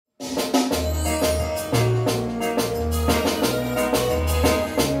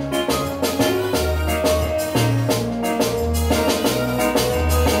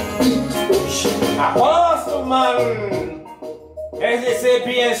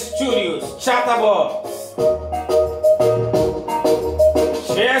Studios, Chatterbox.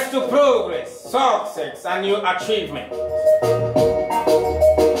 Cheers to progress, success, and new achievement.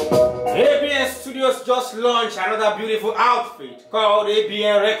 ABN Studios just launched another beautiful outfit called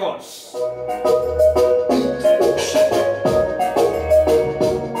ABN Records.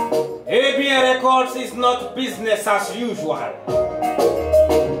 ABN Records is not business as usual.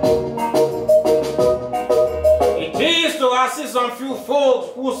 It is to assist some few folks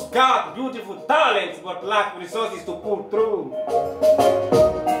who's got beautiful talents but lack resources to pull through.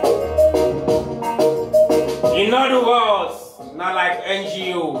 In other words, not like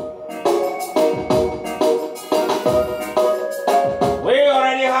NGO. We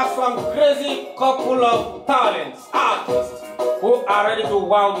already have some crazy couple of talents, artists, who are ready to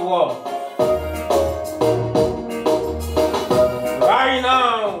wow the world. Right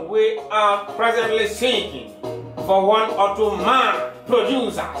now, we are presently seeking for 1 or 2 man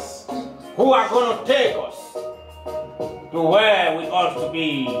producers who are going to take us to where we ought to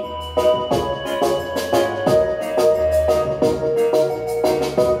be.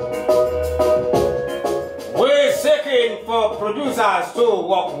 We're seeking for producers to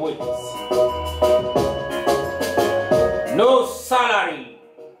work with us. No salary,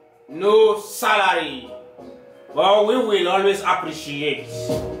 no salary, but we will always appreciate.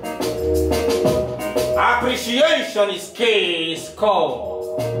 Appreciation is key, is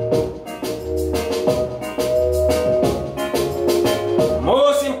core.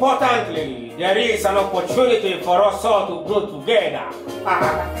 Most importantly, there is an opportunity for us all to grow together.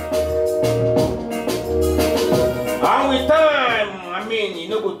 And with time, I mean, you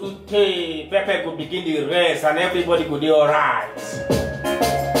know, go to take, Pepe could begin the rest and everybody could do alright.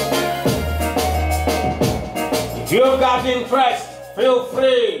 If you've got interest, feel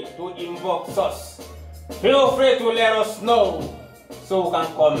free to inbox us. Feel free to let us know so we can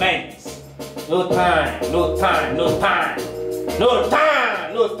comment. No time, no time, no time. No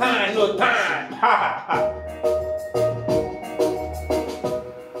time, no time, no time.